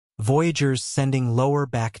Voyagers sending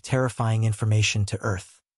lower-back terrifying information to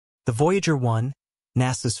Earth. The Voyager 1,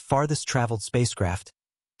 NASA's farthest-traveled spacecraft,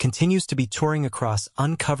 continues to be touring across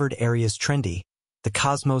uncovered areas trendy, the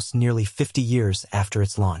cosmos nearly 50 years after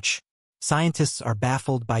its launch. Scientists are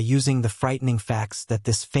baffled by using the frightening facts that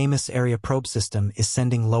this famous area probe system is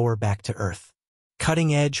sending lower back to Earth.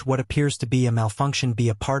 Cutting edge, what appears to be a malfunction be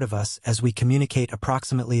a part of us as we communicate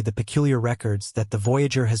approximately the peculiar records that the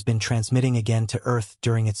Voyager has been transmitting again to Earth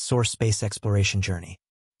during its source space exploration journey.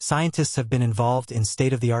 Scientists have been involved in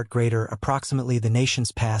state-of-the-art greater approximately the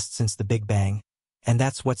nation's past since the Big Bang, and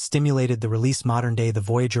that's what stimulated the release modern-day the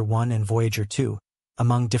Voyager 1 and Voyager 2,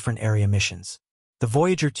 among different area missions. The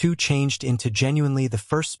Voyager 2 changed into genuinely the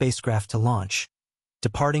first spacecraft to launch,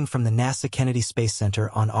 departing from the NASA Kennedy Space Center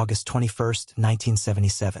on August 21,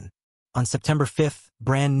 1977. On September 5,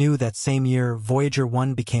 brand new that same year, Voyager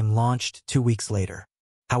 1 became launched 2 weeks later.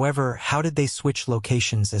 However, how did they switch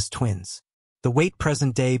locations as twins? The weight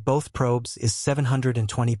present day both probes is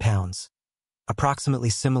 720 pounds, approximately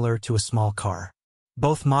similar to a small car.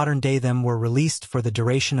 Both modern-day them were released for the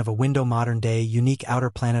duration of a window modern-day unique outer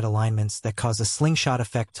planet alignments that cause a slingshot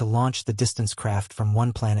effect to launch the distance craft from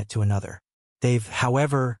one planet to another. They've,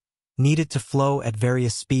 however, needed to flow at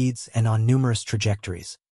various speeds and on numerous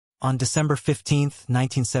trajectories. On December 15,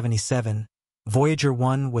 1977, Voyager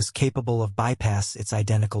 1 was capable of bypass its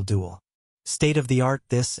identical dual. State-of-the-art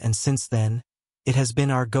this, and since then, it has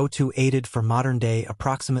been our go-to aided for modern-day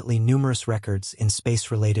approximately numerous records in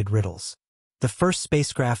space-related riddles. The first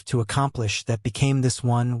spacecraft to accomplish that became this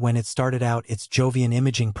one when it started out its Jovian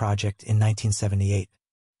imaging project in 1978.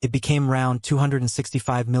 It became round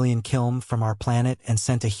 265 million km from our planet and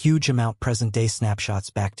sent a huge amount present-day snapshots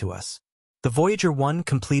back to us. The Voyager 1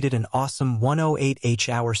 completed an awesome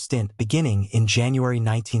 108-hour stint beginning in January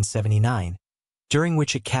 1979, during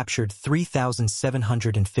which it captured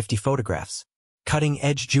 3,750 photographs,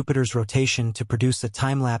 cutting-edge Jupiter's rotation to produce a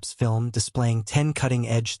time-lapse film displaying 10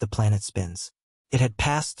 cutting-edge the planet spins. It had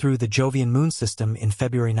passed through the Jovian moon system in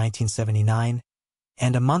February 1979,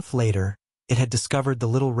 and a month later, it had discovered the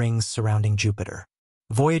little rings surrounding Jupiter.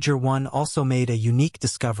 Voyager 1 also made a unique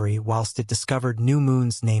discovery whilst it discovered new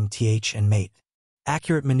moons named Th and Mate.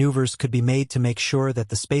 Accurate maneuvers could be made to make sure that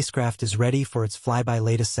the spacecraft is ready for its flyby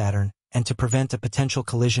latest Saturn and to prevent a potential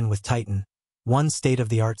collision with Titan, one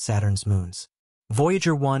state-of-the-art Saturn's moons.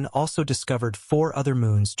 Voyager 1 also discovered 4 other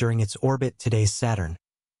moons during its orbit today's Saturn,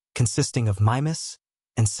 consisting of Mimas,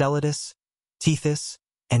 Enceladus, Tethys,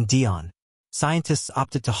 and Dione. Scientists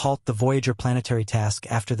opted to halt the Voyager planetary task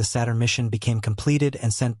after the Saturn mission became completed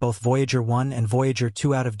and sent both Voyager 1 and Voyager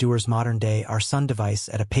 2 out of Doer's modern-day our Sun device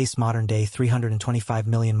at a pace modern-day 325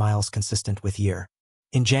 million miles consistent with year.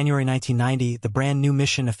 In January 1990, the brand-new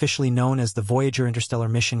mission officially known as the Voyager Interstellar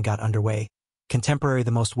Mission got underway. Contemporary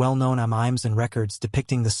the most well-known IMs and records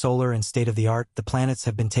depicting the solar and state-of-the-art, the planets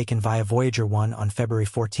have been taken via Voyager 1 on February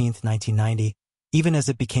 14, 1990, even as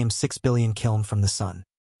it became 6 billion km from the Sun.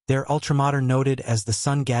 Their ultramodern noted as the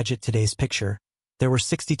Sun gadget today's picture, there were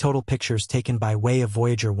 60 total pictures taken by way of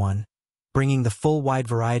Voyager 1, bringing the full wide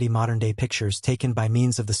variety modern-day pictures taken by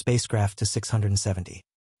means of the spacecraft to 670.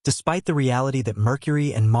 Despite the reality that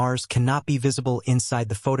Mercury and Mars cannot be visible inside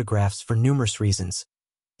the photographs for numerous reasons,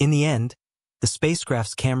 in the end, the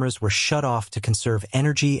spacecraft's cameras were shut off to conserve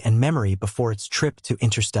energy and memory before its trip to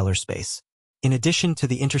interstellar space. In addition to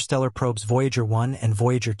the interstellar probes Voyager 1 and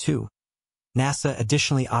Voyager 2, NASA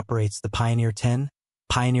additionally operates the Pioneer 10,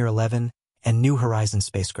 Pioneer 11, and New Horizons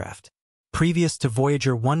spacecraft. Previous to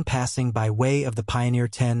Voyager 1 passing by way of the Pioneer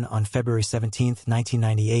 10 on February 17,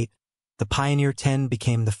 1998, the Pioneer 10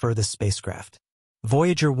 became the furthest spacecraft.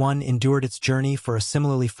 Voyager 1 endured its journey for a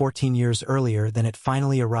similarly 14 years earlier than it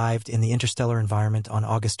finally arrived in the interstellar environment on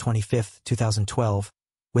August 25, 2012,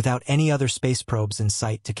 without any other space probes in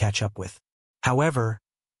sight to catch up with. However,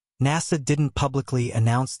 NASA didn't publicly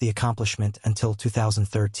announce the accomplishment until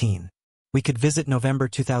 2013. We could visit November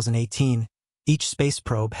 2018. Each space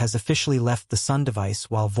probe has officially left the Sun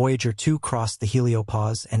device while Voyager 2 crossed the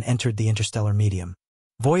heliopause and entered the interstellar medium.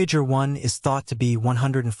 Voyager 1 is thought to be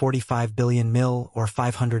 145 billion mil or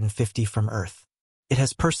 550 from Earth. It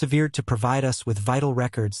has persevered to provide us with vital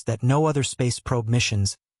records that no other space probe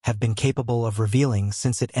missions have been capable of revealing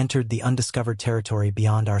since it entered the undiscovered territory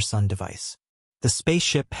beyond our Sun device. The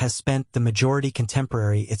spaceship has spent the majority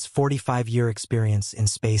contemporary its 45-year experience in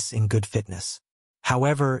space in good fitness.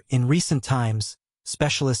 However, in recent times,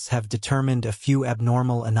 specialists have determined a few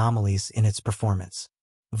abnormal anomalies in its performance.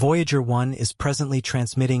 Voyager 1 is presently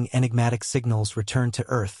transmitting enigmatic signals returned to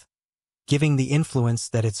Earth, giving the influence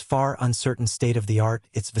that its far uncertain state-of-the-art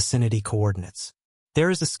its vicinity coordinates. There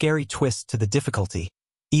is a scary twist to the difficulty.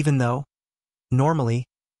 Even though, normally,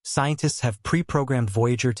 scientists have pre-programmed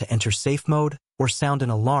Voyager to enter safe mode or sound an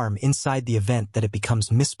alarm inside the event that it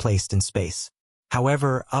becomes misplaced in space.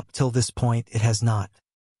 However, up till this point, it has not.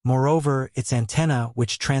 Moreover, its antenna,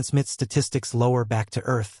 which transmits statistics lower back to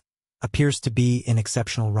Earth, appears to be in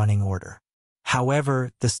exceptional running order.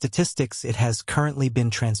 However, the statistics it has currently been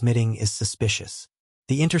transmitting is suspicious.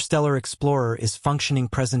 The Interstellar Explorer is functioning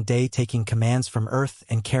present day, taking commands from Earth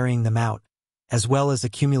and carrying them out, as well as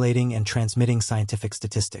accumulating and transmitting scientific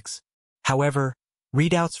statistics. However,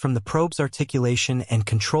 readouts from the probe's articulation and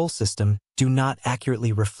control system do not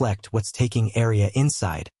accurately reflect what's taking area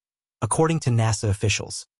inside, according to NASA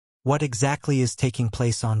officials. What exactly is taking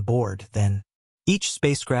place on board, then? Each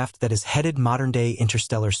spacecraft that is headed modern-day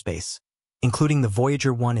interstellar space, including the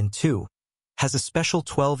Voyager 1 and 2, has a special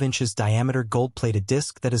 12 inches diameter gold-plated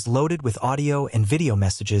disc that is loaded with audio and video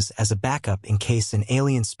messages as a backup in case an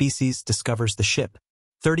alien species discovers the ship.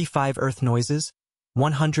 35 Earth noises,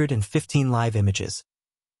 115 live images,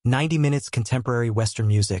 90 minutes contemporary Western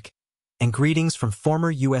music, and greetings from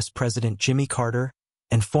former U.S. President Jimmy Carter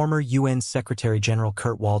and former UN Secretary-General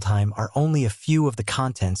Kurt Waldheim are only a few of the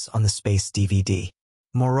contents on the space DVD.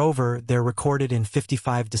 Moreover, they're recorded in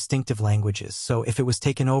 55 distinctive languages, so if it was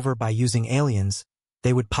taken over by using aliens,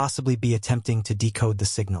 they would possibly be attempting to decode the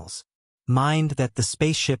signals. Mind that the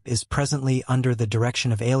spaceship is presently under the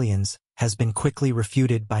direction of aliens has been quickly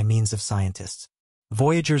refuted by means of scientists.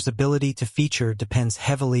 Voyager's ability to feature depends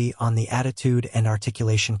heavily on the attitude and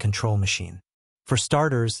articulation control machine. For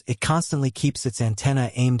starters, it constantly keeps its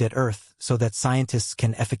antenna aimed at Earth so that scientists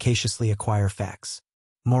can efficaciously acquire facts.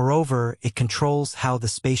 Moreover, it controls how the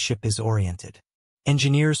spaceship is oriented.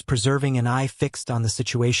 Engineers preserving an eye fixed on the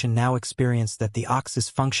situation now experience that the OX is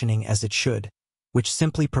functioning as it should, which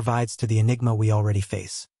simply provides to the enigma we already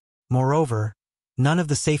face. Moreover, none of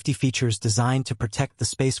the safety features designed to protect the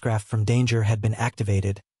spacecraft from danger had been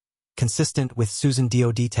activated, consistent with Susan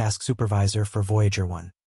DoD Task Supervisor for Voyager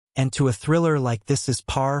 1. And to a thriller like this is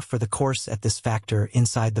par for the course at this factor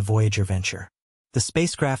inside the Voyager venture. The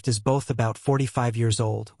spacecraft is both about 45 years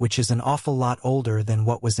old, which is an awful lot older than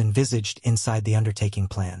what was envisaged inside the undertaking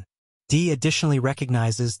plan. D additionally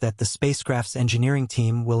recognizes that the spacecraft's engineering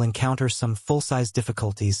team will encounter some full-size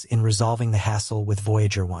difficulties in resolving the hassle with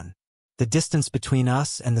Voyager 1. The distance between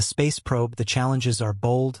us and the space probe, the challenges are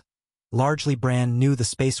bold, largely brand new, the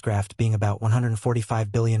spacecraft being about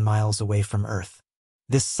 145 billion miles away from Earth.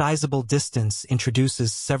 This sizable distance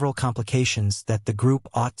introduces several complications that the group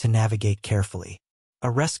ought to navigate carefully.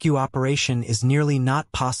 A rescue operation is nearly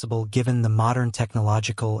not possible given the modern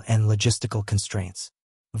technological and logistical constraints.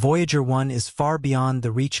 Voyager 1 is far beyond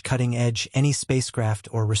the reach cutting edge any spacecraft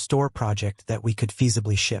or restore project that we could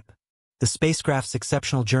feasibly ship. The spacecraft's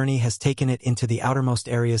exceptional journey has taken it into the outermost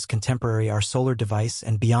areas contemporary our solar device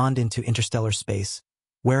and beyond into interstellar space,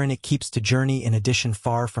 wherein it keeps to journey in addition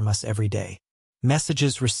far from us every day.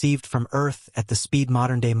 Messages received from Earth at the speed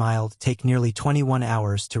modern-day mild take nearly 21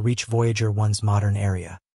 hours to reach Voyager 1's modern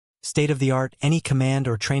area. State-of-the-art, any command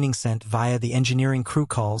or training sent via the engineering crew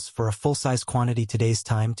calls for a full-size quantity today's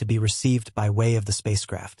time to be received by way of the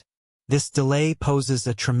spacecraft. This delay poses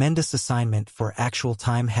a tremendous assignment for actual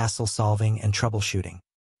time hassle solving and troubleshooting.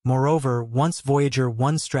 Moreover, once Voyager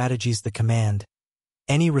 1 strategies the command,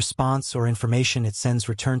 any response or information it sends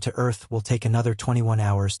return to Earth will take another 21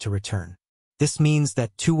 hours to return. This means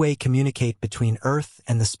that two-way communicate between Earth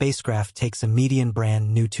and the spacecraft takes a median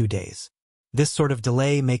brand new 2 days. This sort of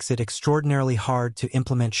delay makes it extraordinarily hard to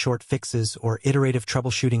implement short fixes or iterative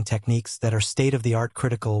troubleshooting techniques that are state-of-the-art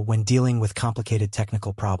critical when dealing with complicated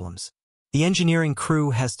technical problems. The engineering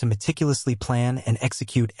crew has to meticulously plan and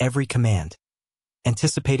execute every command,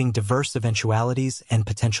 anticipating diverse eventualities and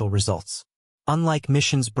potential results. Unlike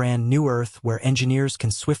missions brand new Earth where engineers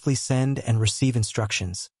can swiftly send and receive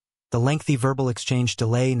instructions, the lengthy verbal exchange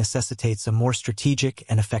delay necessitates a more strategic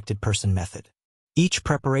and affected person method. Each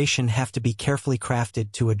preparation have to be carefully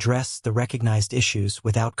crafted to address the recognized issues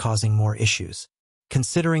without causing more issues,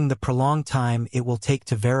 considering the prolonged time it will take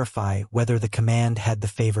to verify whether the command had the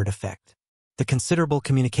favored effect. The considerable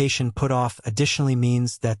communication put off additionally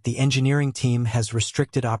means that the engineering team has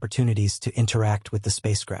restricted opportunities to interact with the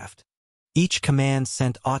spacecraft. Each command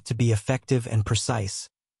sent ought to be effective and precise,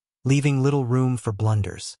 leaving little room for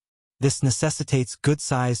blunders. This necessitates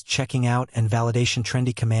good-sized checking out and validation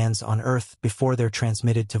trendy commands on Earth before they're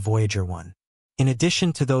transmitted to Voyager 1. In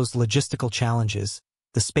addition to those logistical challenges,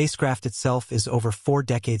 the spacecraft itself is over 4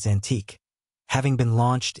 decades antique, having been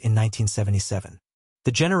launched in 1977.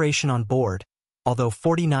 The generation on board, although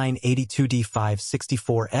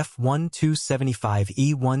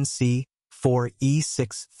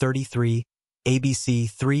 4982D564F1275E1C4E633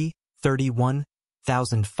 ABC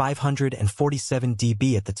 331,547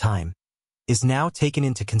 dB at the time, is now taken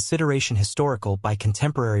into consideration historical by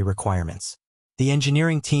contemporary requirements. The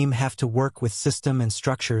engineering team have to work with system and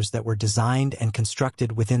structures that were designed and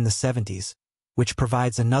constructed within the 70s, which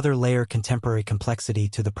provides another layer contemporary complexity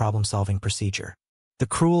to the problem-solving procedure. The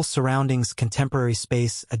cruel surroundings contemporary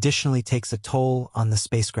space additionally takes a toll on the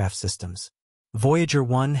spacecraft systems. Voyager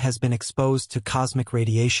 1 has been exposed to cosmic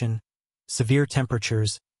radiation, severe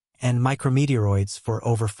temperatures, and micrometeoroids for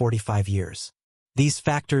over 45 years. These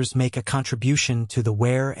factors make a contribution to the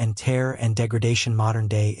wear and tear and degradation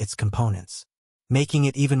modern-day its components, making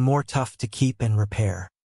it even more tough to keep and repair.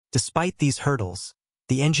 Despite these hurdles,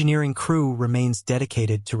 the engineering crew remains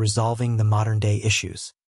dedicated to resolving the modern-day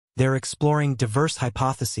issues. They're exploring diverse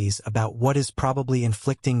hypotheses about what is probably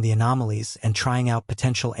inflicting the anomalies and trying out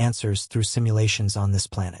potential answers through simulations on this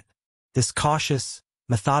planet. This cautious,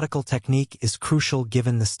 methodical technique is crucial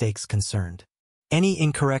given the stakes concerned. Any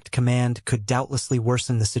incorrect command could doubtlessly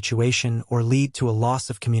worsen the situation or lead to a loss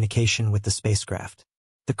of communication with the spacecraft.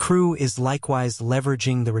 The crew is likewise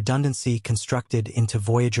leveraging the redundancy constructed into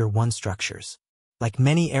Voyager 1 structures. Like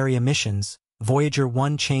many area missions, Voyager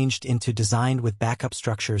 1 changed into designed with backup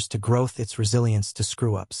structures to growth its resilience to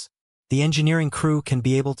screw-ups. The engineering crew can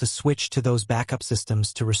be able to switch to those backup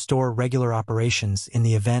systems to restore regular operations in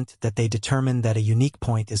the event that they determine that a unique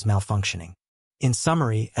point is malfunctioning. In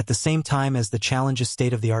summary, at the same time as the challenges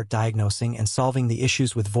state-of-the-art diagnosing and solving the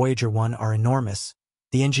issues with Voyager 1 are enormous,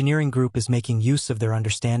 the engineering group is making use of their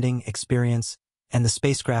understanding, experience, and the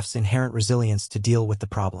spacecraft's inherent resilience to deal with the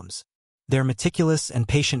problems. Their meticulous and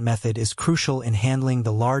patient method is crucial in handling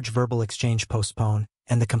the large verbal exchange postpone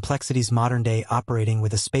and the complexities modern-day operating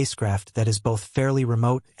with a spacecraft that is both fairly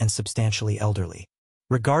remote and substantially elderly.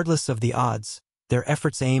 Regardless of the odds, their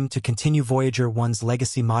efforts aim to continue Voyager 1's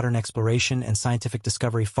legacy modern exploration and scientific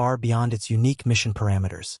discovery far beyond its unique mission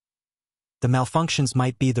parameters. The malfunctions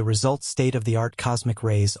might be the result state-of-the-art cosmic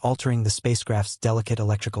rays altering the spacecraft's delicate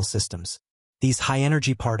electrical systems. These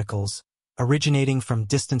high-energy particles, originating from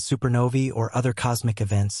distant supernovae or other cosmic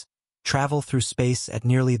events, travel through space at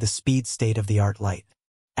nearly the speed state-of-the-art light.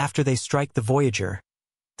 After they strike the Voyager,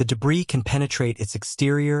 the debris can penetrate its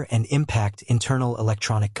exterior and impact internal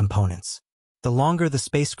electronic components. The longer the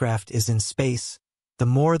spacecraft is in space, the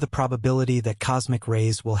more the probability that cosmic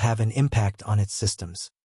rays will have an impact on its systems.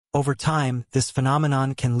 Over time, this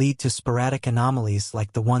phenomenon can lead to sporadic anomalies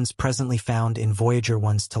like the ones presently found in Voyager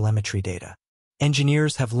 1's telemetry data.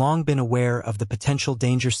 Engineers have long been aware of the potential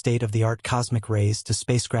danger state-of-the-art cosmic rays to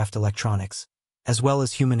spacecraft electronics, as well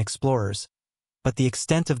as human explorers, but the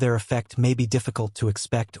extent of their effect may be difficult to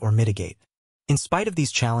expect or mitigate. In spite of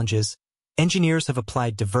these challenges, engineers have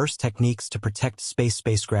applied diverse techniques to protect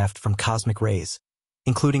spacecraft from cosmic rays,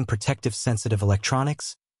 including protective sensitive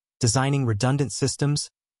electronics, designing redundant systems,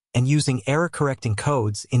 and using error-correcting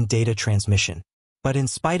codes in data transmission. But in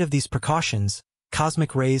spite of these precautions,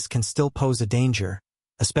 cosmic rays can still pose a danger,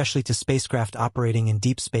 especially to spacecraft operating in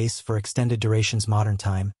deep space for extended durations modern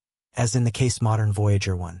time, as in the case modern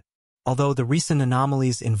Voyager 1. Although the recent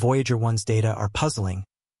anomalies in Voyager 1's data are puzzling,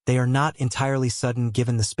 they are not entirely sudden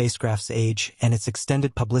given the spacecraft's age and its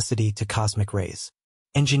extended publicity to cosmic rays.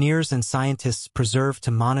 Engineers and scientists preserve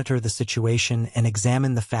to monitor the situation and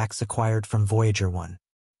examine the facts acquired from Voyager 1.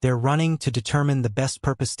 They're running to determine the best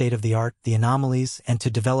purpose state-of-the-art, the anomalies, and to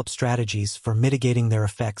develop strategies for mitigating their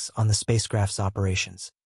effects on the spacecraft's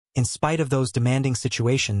operations. In spite of those demanding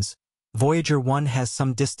situations, Voyager 1 has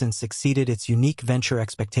some distance exceeded its unique venture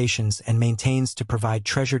expectations and maintains to provide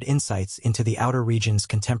treasured insights into the outer regions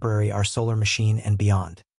contemporary our solar machine and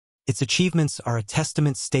beyond. Its achievements are a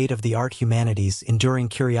testament state-of-the-art humanity's enduring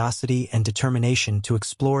curiosity and determination to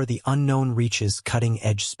explore the unknown reaches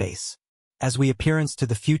cutting-edge space. As we appearance to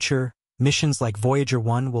the future, missions like Voyager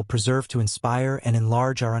 1 will preserve to inspire and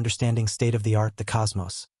enlarge our understanding state-of-the-art the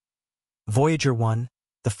cosmos. Voyager 1,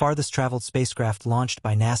 the farthest-traveled spacecraft launched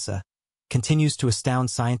by NASA, continues to astound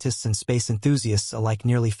scientists and space enthusiasts alike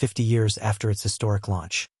nearly 50 years after its historic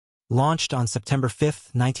launch. Launched on September 5,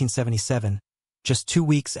 1977, just 2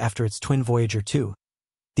 weeks after its twin Voyager 2,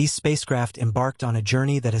 these spacecraft embarked on a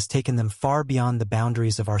journey that has taken them far beyond the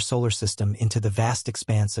boundaries of our solar system into the vast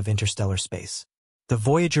expanse of interstellar space. The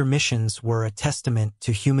Voyager missions were a testament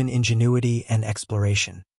to human ingenuity and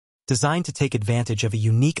exploration, designed to take advantage of a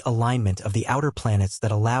unique alignment of the outer planets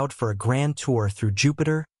that allowed for a grand tour through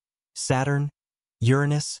Jupiter, Saturn,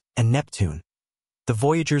 Uranus, and Neptune. The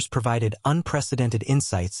Voyagers provided unprecedented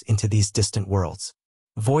insights into these distant worlds.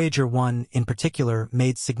 Voyager 1, in particular,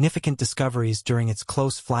 made significant discoveries during its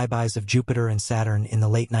close flybys of Jupiter and Saturn in the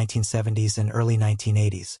late 1970s and early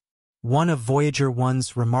 1980s. One of Voyager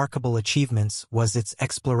 1's remarkable achievements was its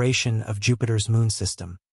exploration of Jupiter's moon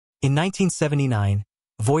system. In 1979,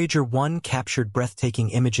 Voyager 1 captured breathtaking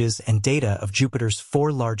images and data of Jupiter's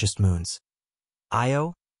 4 largest moons: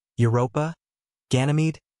 Io, Europa,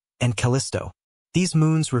 Ganymede, and Callisto. These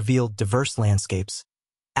moons revealed diverse landscapes: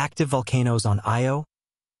 active volcanoes on Io,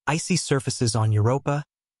 icy surfaces on Europa,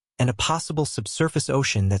 and a possible subsurface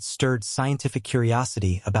ocean that stirred scientific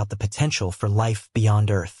curiosity about the potential for life beyond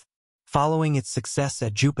Earth. Following its success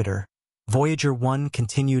at Jupiter, Voyager 1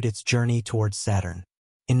 continued its journey towards Saturn.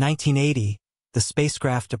 In 1980, the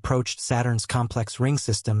spacecraft approached Saturn's complex ring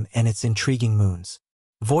system and its intriguing moons.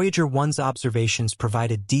 Voyager 1's observations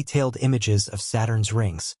provided detailed images of Saturn's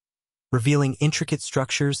rings, revealing intricate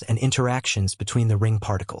structures and interactions between the ring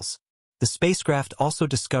particles. The spacecraft also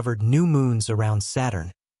discovered new moons around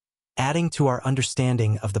Saturn, adding to our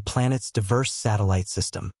understanding of the planet's diverse satellite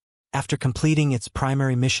system. After completing its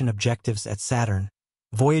primary mission objectives at Saturn,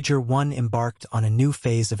 Voyager 1 embarked on a new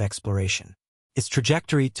phase of exploration. Its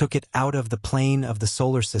trajectory took it out of the plane of the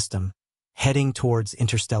solar system, heading towards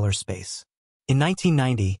interstellar space. In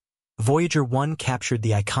 1990, Voyager 1 captured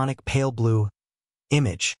the iconic pale blue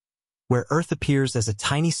image, where Earth appears as a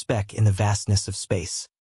tiny speck in the vastness of space.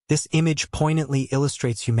 This image poignantly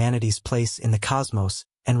illustrates humanity's place in the cosmos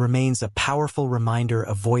and remains a powerful reminder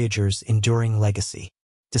of Voyager's enduring legacy.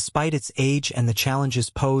 Despite its age and the challenges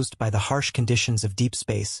posed by the harsh conditions of deep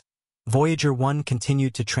space, Voyager 1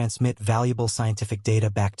 continued to transmit valuable scientific data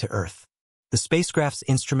back to Earth. The spacecraft's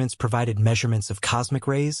instruments provided measurements of cosmic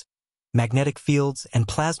rays, magnetic fields, and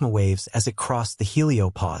plasma waves as it crossed the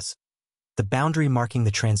heliopause, the boundary marking the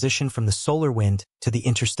transition from the solar wind to the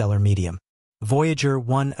interstellar medium. Voyager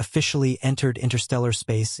 1 officially entered interstellar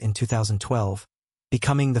space in 2012,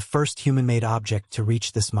 becoming the first human-made object to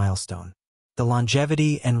reach this milestone. The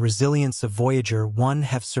longevity and resilience of Voyager 1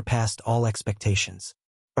 have surpassed all expectations.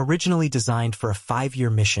 Originally designed for a 5-year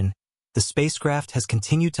mission, the spacecraft has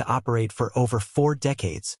continued to operate for over 4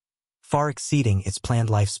 decades, far exceeding its planned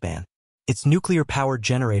lifespan. Its nuclear-powered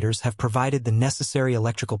generators have provided the necessary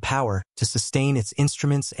electrical power to sustain its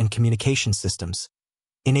instruments and communication systems,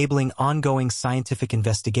 enabling ongoing scientific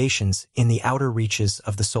investigations in the outer reaches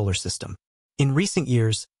of the solar system. In recent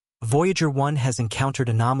years, Voyager 1 has encountered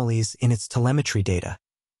anomalies in its telemetry data,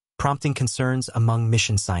 prompting concerns among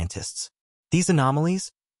mission scientists. These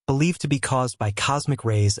anomalies, believed to be caused by cosmic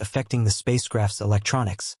rays affecting the spacecraft's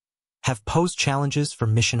electronics, have posed challenges for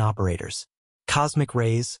mission operators. Cosmic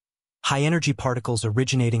rays, high-energy particles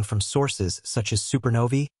originating from sources such as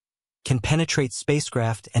supernovae, can penetrate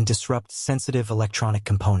spacecraft and disrupt sensitive electronic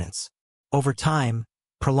components. Over time,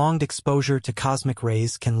 prolonged exposure to cosmic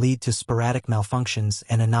rays can lead to sporadic malfunctions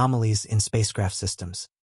and anomalies in spacecraft systems.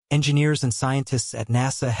 Engineers and scientists at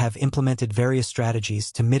NASA have implemented various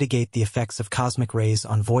strategies to mitigate the effects of cosmic rays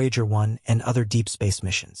on Voyager 1 and other deep space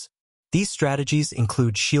missions. These strategies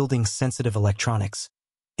include shielding sensitive electronics,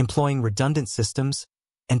 employing redundant systems,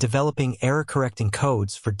 and developing error-correcting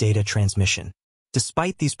codes for data transmission.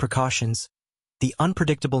 Despite these precautions, the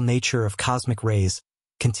unpredictable nature of cosmic rays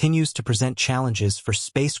continues to present challenges for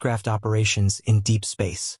spacecraft operations in deep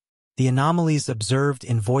space. The anomalies observed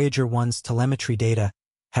in Voyager 1's telemetry data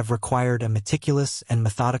have required a meticulous and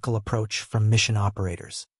methodical approach from mission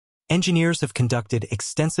operators. Engineers have conducted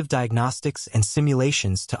extensive diagnostics and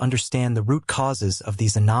simulations to understand the root causes of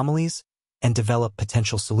these anomalies and develop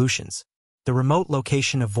potential solutions. The remote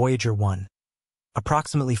location of Voyager 1,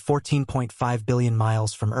 approximately 14.5 billion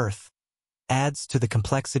miles from Earth, adds to the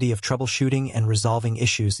complexity of troubleshooting and resolving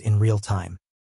issues in real time.